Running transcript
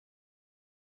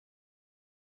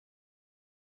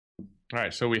All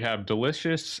right, so we have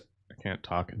delicious, I can't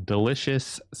talk,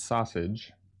 delicious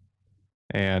sausage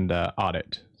and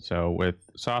audit. So with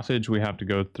sausage, we have to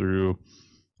go through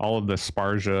all of the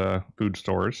Sparja food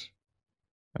stores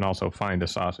and also find a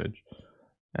sausage.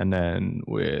 And then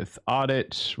with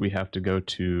audit, we have to go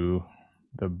to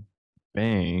the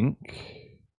bank.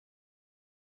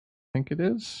 I think it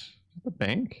is the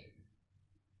bank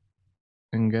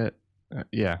and get,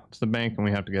 yeah, it's the bank, and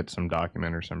we have to get some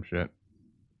document or some shit.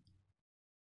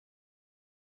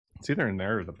 It's either in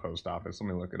there or the post office. Let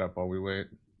me look it up while we wait.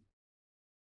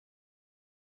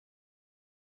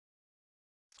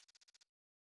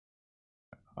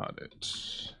 Audit.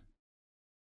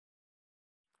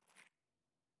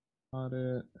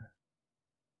 Audit.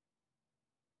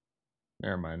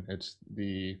 Never mind. It's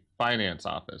the finance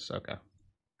office. Okay.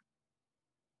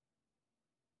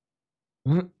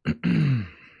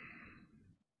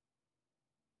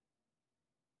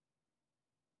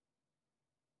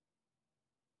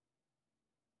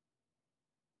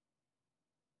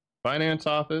 Finance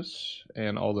office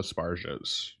and all the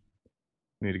Sparjas.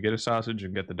 We need to get a sausage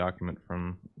and get the document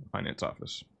from the finance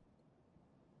office.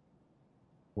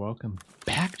 Welcome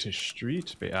back to Street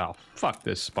Space. Oh, fuck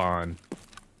this spawn.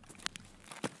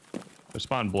 The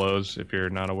spawn blows, if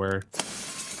you're not aware,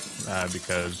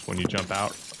 because when you jump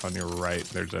out on your right,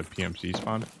 there's a PMC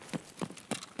spawn.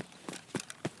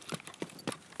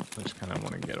 I just kind of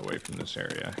want to get away from this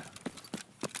area.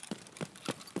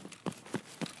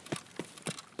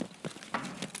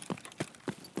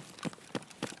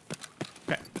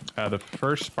 Okay, the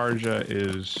first Sparja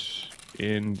is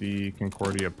in the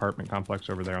Concordia apartment complex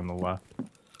over there on the left.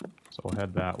 So we'll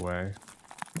head that way.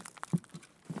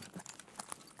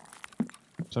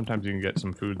 Sometimes you can get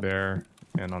some food there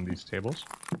and on these tables,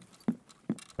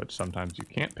 but sometimes you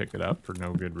can't pick it up for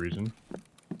no good reason.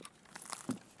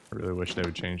 I really wish they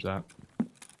would change that.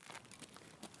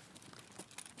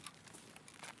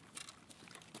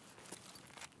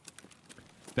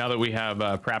 Now that we have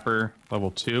Prapper level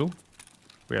 2,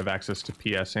 we have access to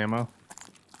PS ammo.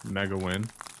 Mega win.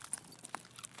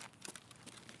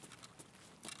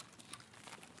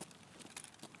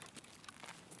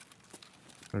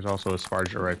 There's also a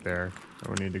Sparja right there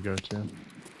that we need to go to.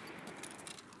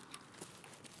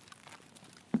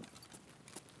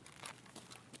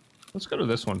 Let's go to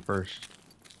this one first.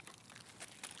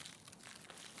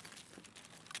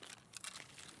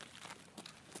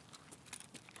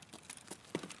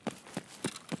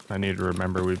 I need to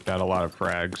remember we've got a lot of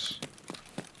frags.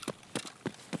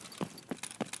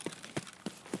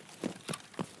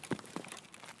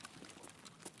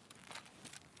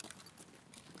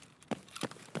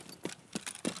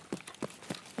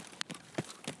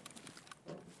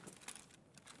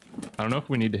 I don't know if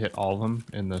we need to hit all of them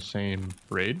in the same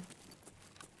raid,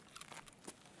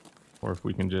 or if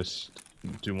we can just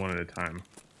do one at a time.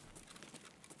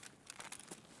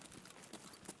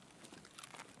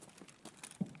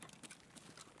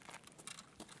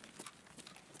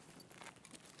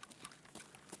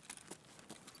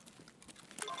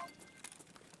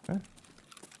 Okay.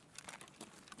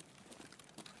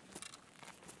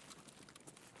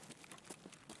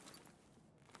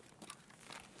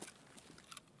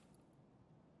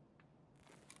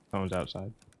 Someone's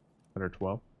outside. That are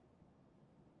 12.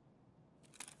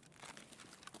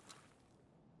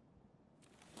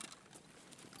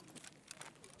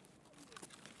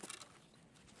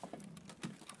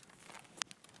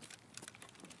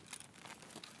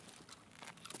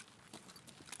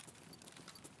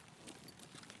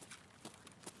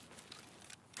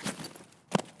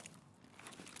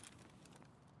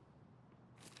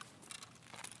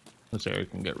 This area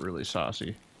can get really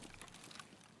saucy.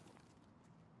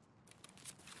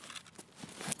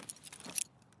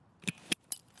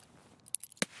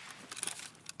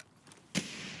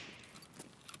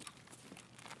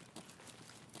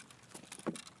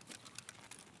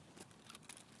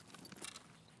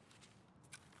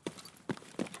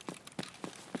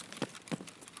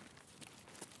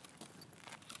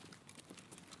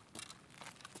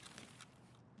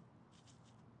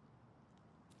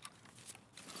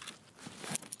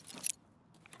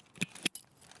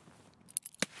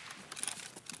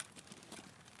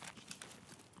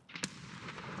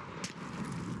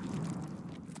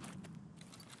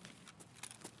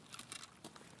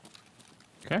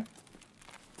 Okay.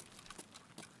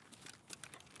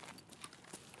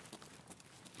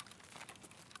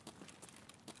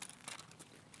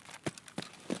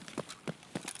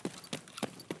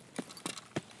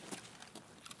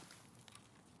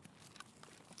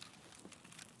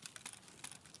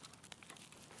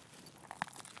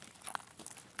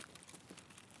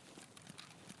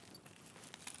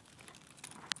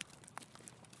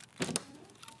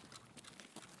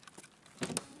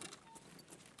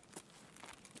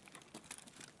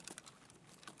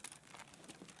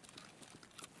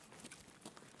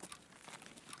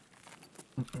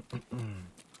 I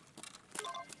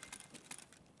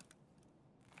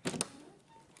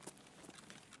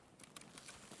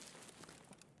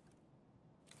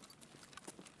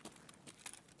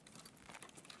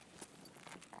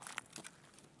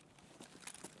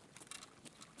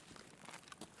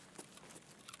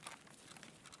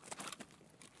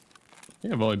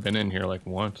think I've only been in here like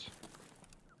once.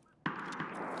 It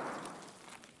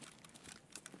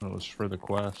was for the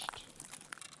quest.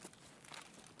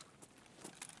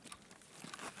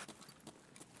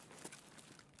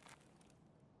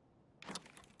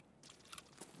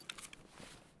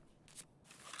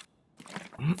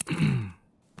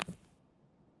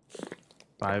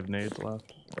 Five nades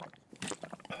left.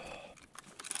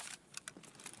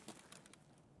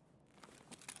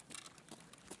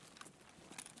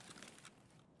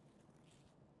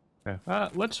 Okay,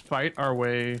 let's fight our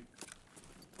way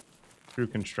through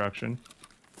construction.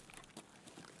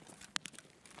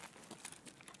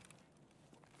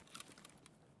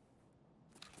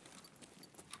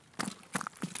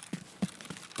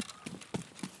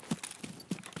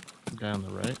 Guy on the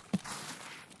right.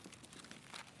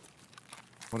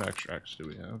 What extracts do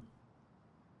we have?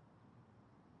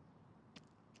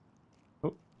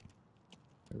 Oh,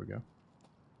 there we go.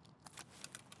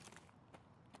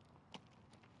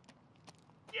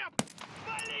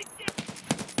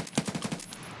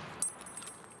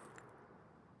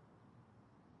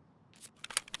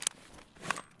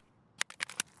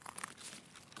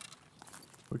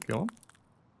 We kill him?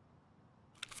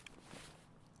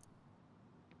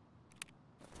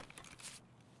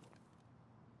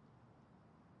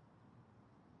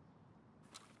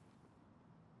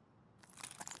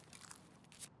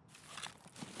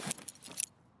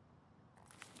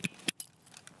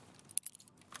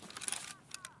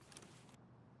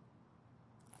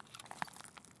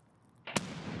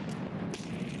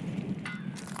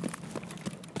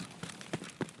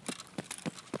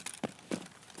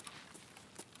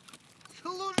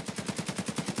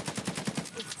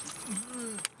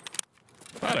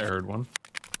 Thought I heard one.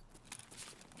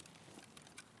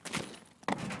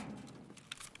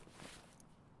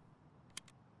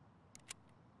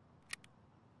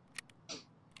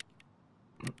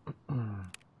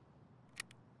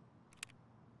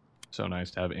 So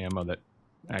nice to have ammo that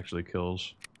actually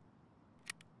kills.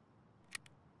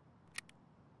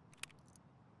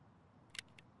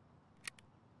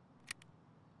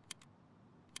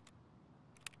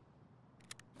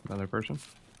 Another person.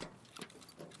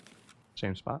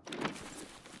 Same spot.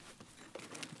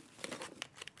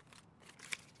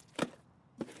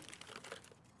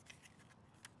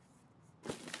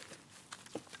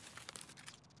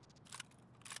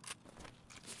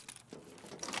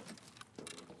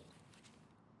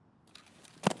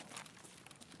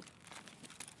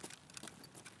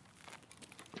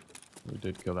 We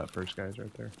did kill that first guy's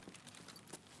right there.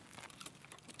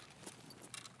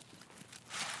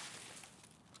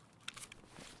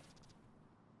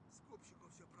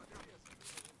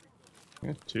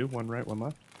 Yeah, two, one right, one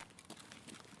left.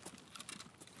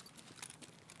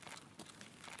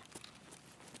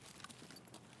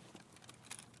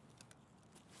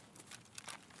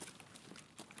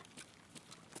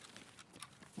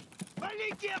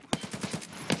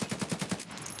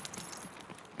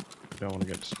 Don't want to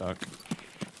get stuck.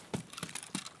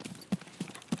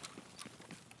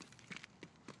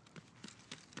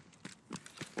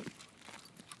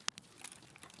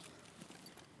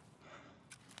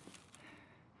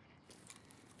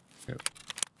 Yep.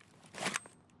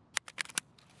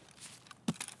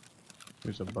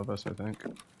 He's above us, I think.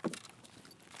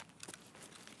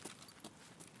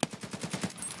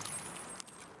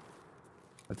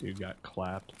 That dude got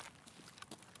clapped.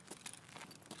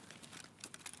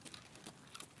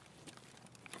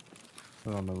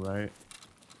 One on the right.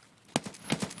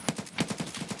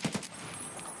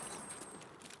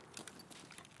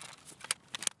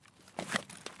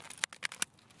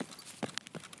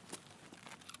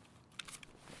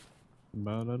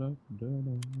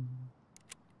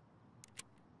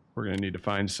 We're gonna need to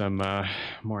find some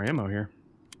more ammo here.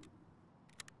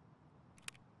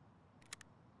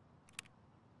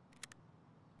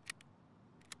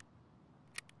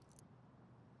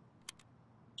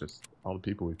 Just all the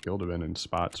people we've killed have been in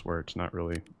spots where it's not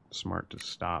really smart to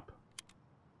stop.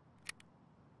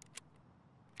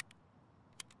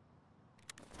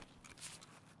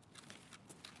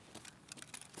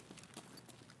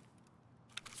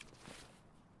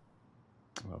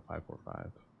 Oh,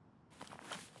 545.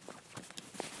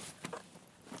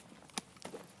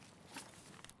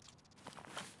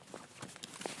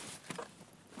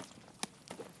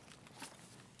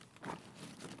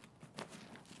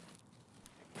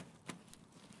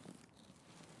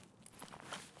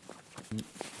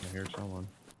 here's someone.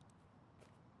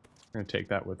 We're gonna take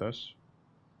that with us.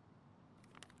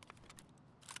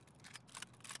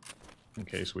 In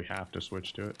case we have to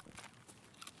switch to it.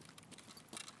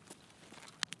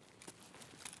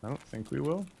 I don't think we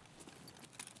will.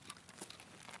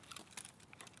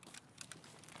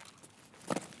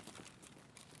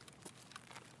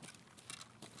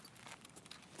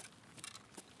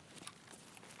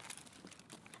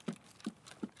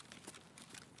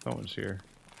 Someone's here.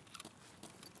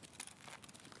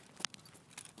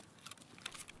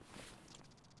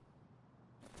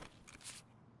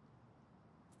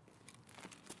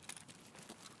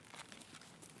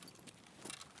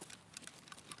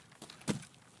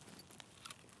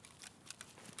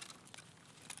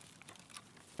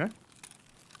 Okay.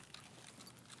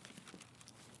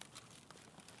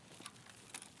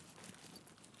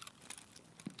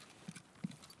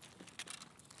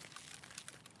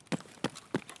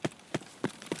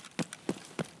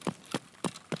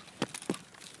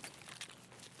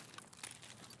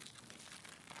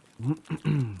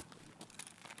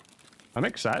 I'm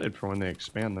excited for when they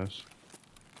expand this.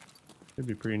 It'd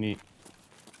be pretty neat.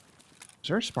 Is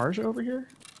there a Sparja over here?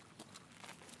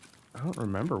 I don't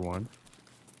remember one.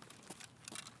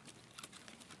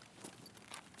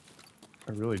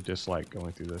 I really dislike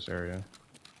going through this area.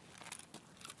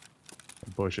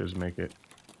 The bushes make it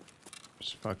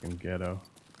just fucking ghetto.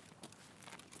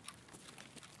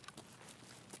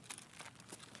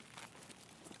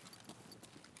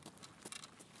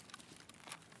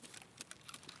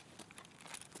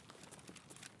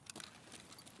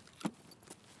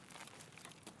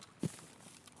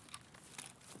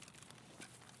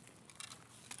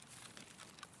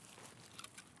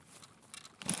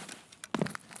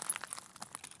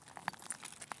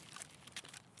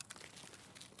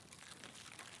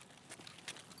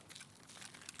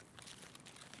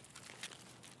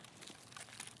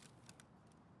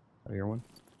 I hear one.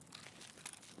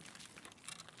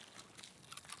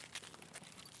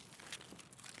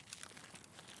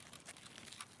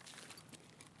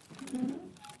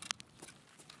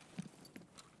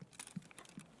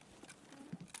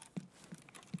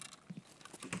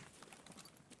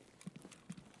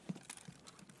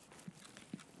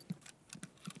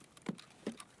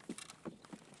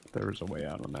 There was a way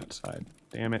out on that side.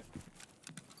 Damn it.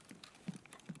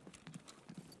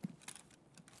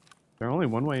 There only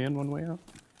one way in, one way out?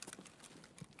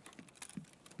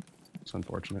 It's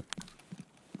unfortunate.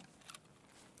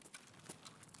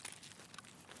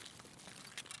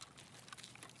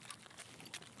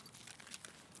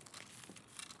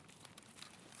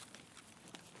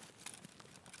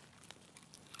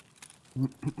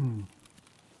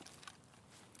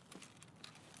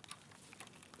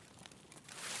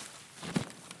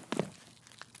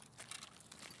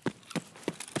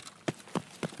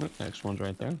 Oh, next one's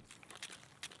right there.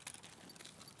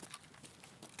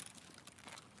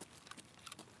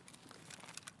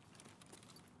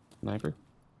 Sniper.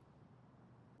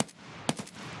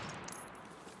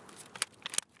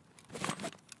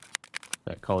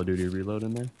 That Call of Duty reload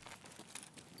in there.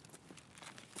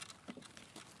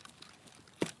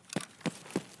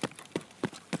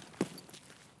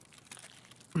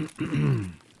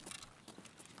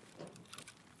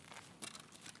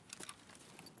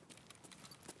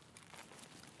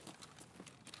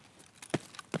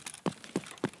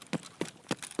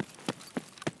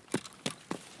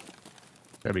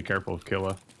 Gotta be careful of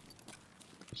Killa.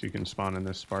 So you can spawn in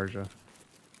this Sparja.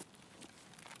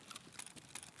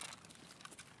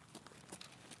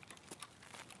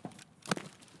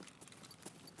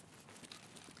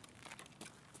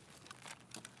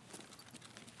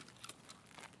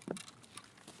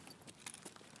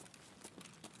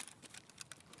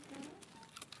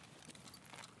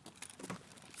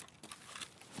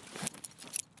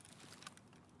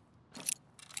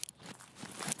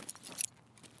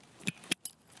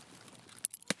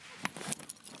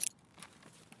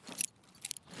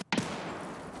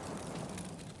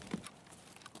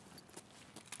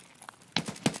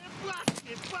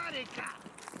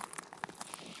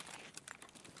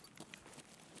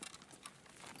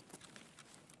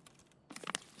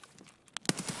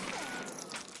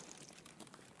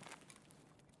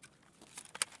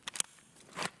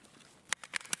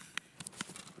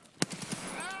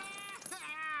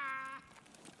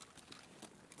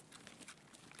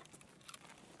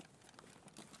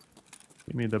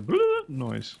 Give me the blah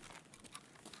noise.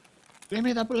 Give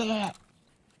me the blah.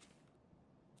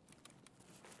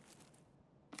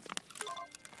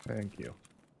 Thank you.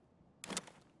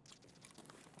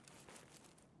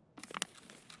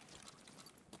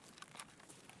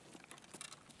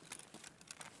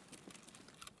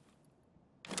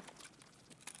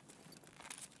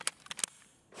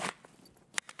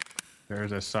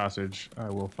 There's a sausage. I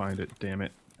will find it, damn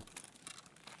it.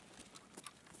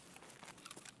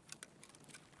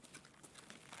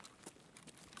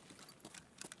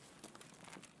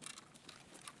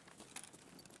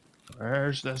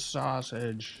 Where's the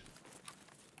sausage?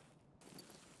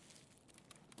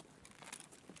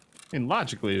 I mean,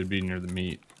 logically it would be near the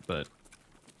meat, but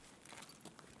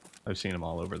I've seen them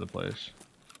all over the place.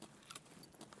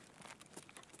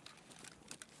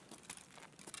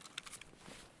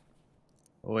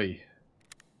 Oi.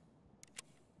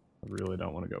 I really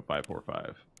don't want to go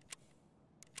 545.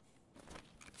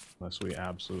 Unless we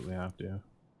absolutely have to.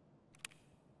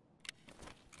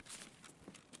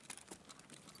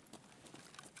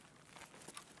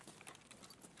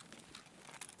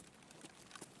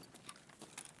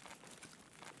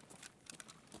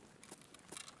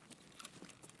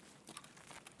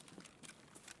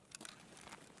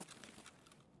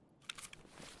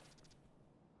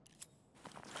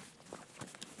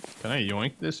 Can I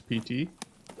yoink this PT?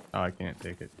 Oh, I can't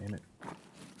take it. Damn it. I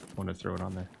want to throw it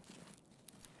on there.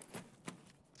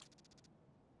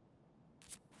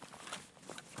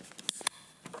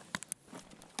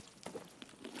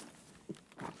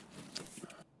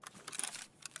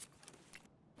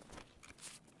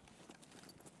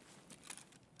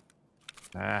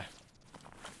 Ah. A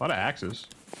lot of axes.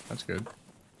 That's good.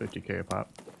 50k a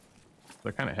pop.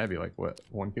 They're kind of heavy, like what,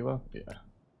 1 kilo? Yeah.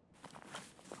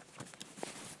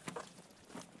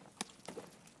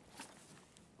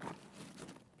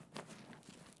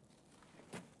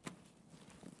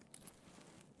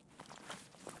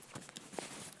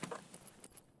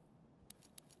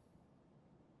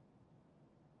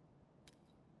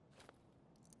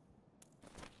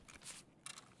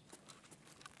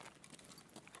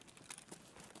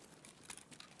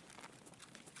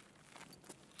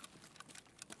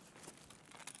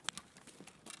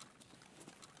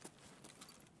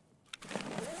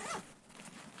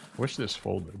 Wish this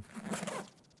folded.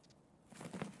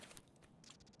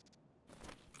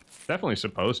 Definitely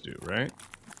supposed to, right?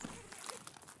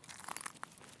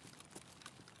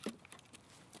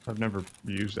 I've never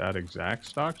used that exact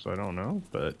stock, so I don't know,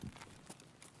 but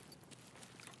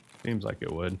seems like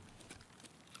it would.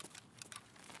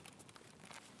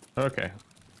 Okay.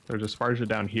 There's a Sparja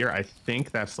down here. I think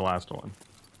that's the last one.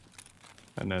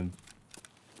 And then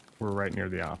we're right near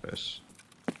the office,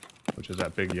 which is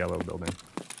that big yellow building.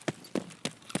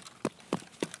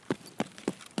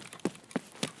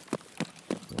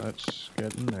 Let's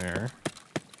get in there.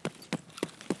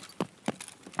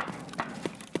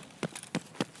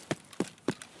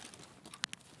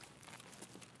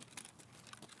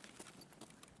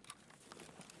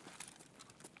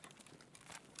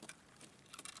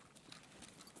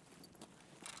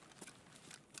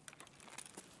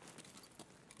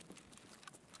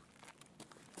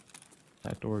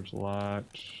 That door's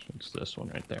locked. It's this one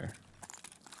right there.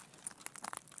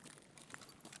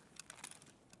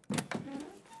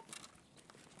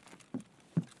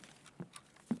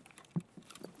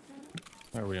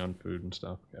 Are we on food and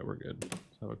stuff? Yeah, we're good. Let's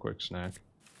have a quick snack.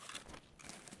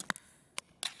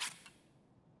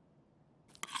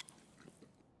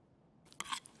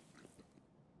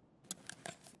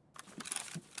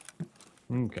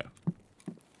 Okay.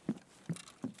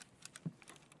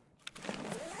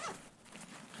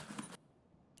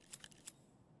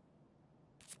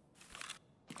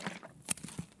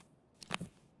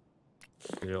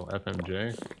 Real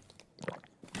FMJ.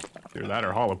 Either that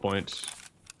or hollow points.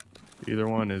 Either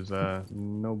one is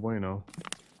no bueno.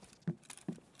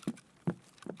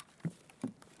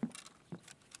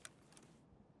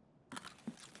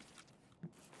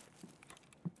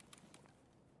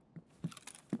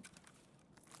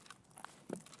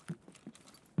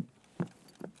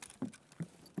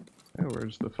 Hey,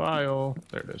 where's the file?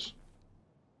 There it is.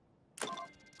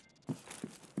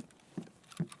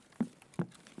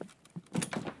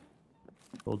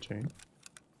 Gold chain.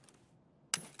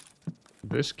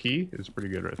 This key is pretty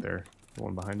good right there. The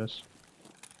one behind us.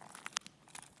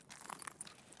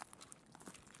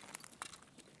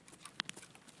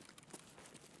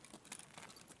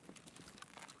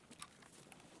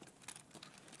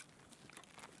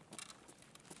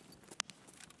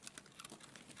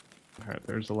 Alright,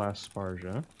 there's the last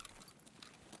Sparja.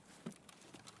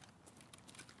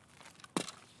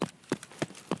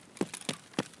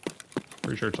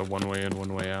 Pretty sure it's a one-way in,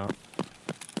 one-way out.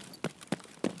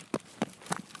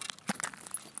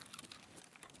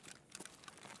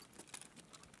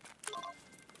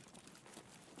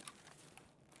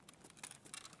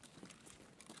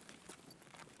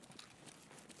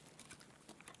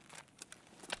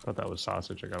 Thought that was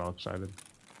sausage, I got all excited.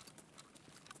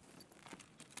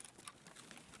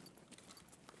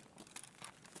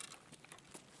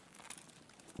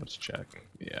 Let's check.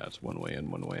 Yeah, it's one way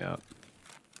in, one way out.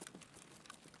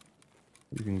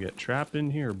 You can get trapped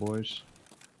in here, boys.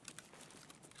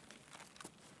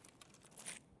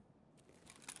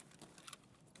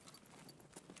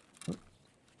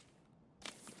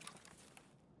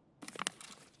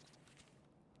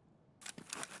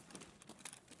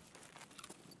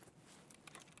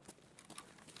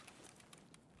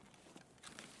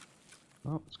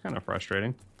 Oh, it's kind of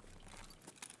frustrating.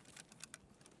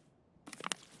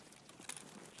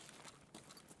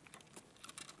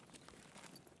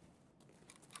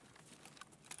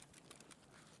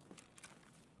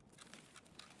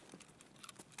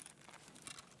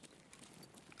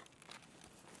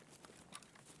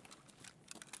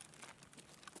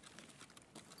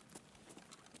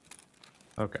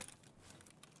 Okay.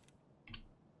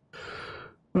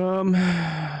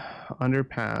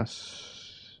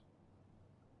 Underpass,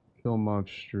 Kilmov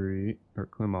Street, or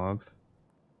Klimov,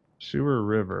 Sewer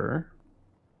River.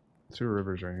 Sewer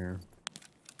River's right here.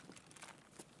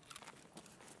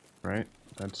 Right?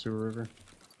 That's Sewer River?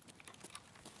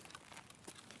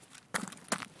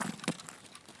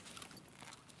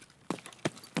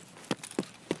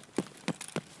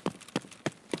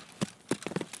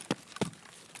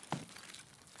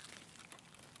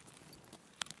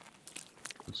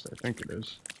 I think it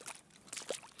is.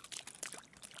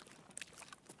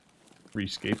 3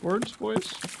 skateboards,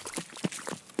 boys?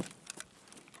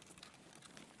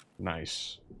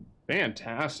 Nice.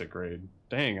 Fantastic raid.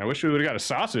 Dang, I wish we would have got a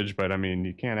sausage, but I mean,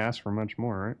 you can't ask for much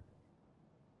more, right?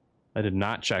 I did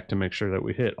not check to make sure that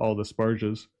we hit all the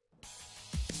sparges.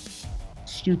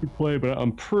 Stupid play, but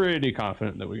I'm pretty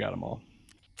confident that we got them all.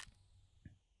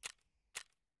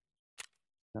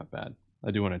 Not bad.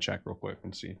 I do want to check real quick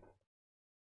and see.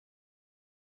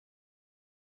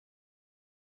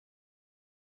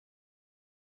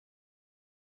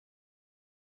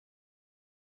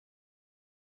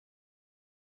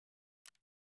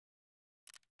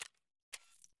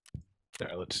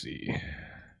 There, let's see.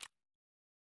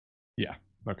 Yeah.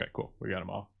 Okay, cool. We got them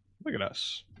all. Look at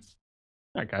us.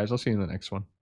 All right, guys. I'll see you in the next one.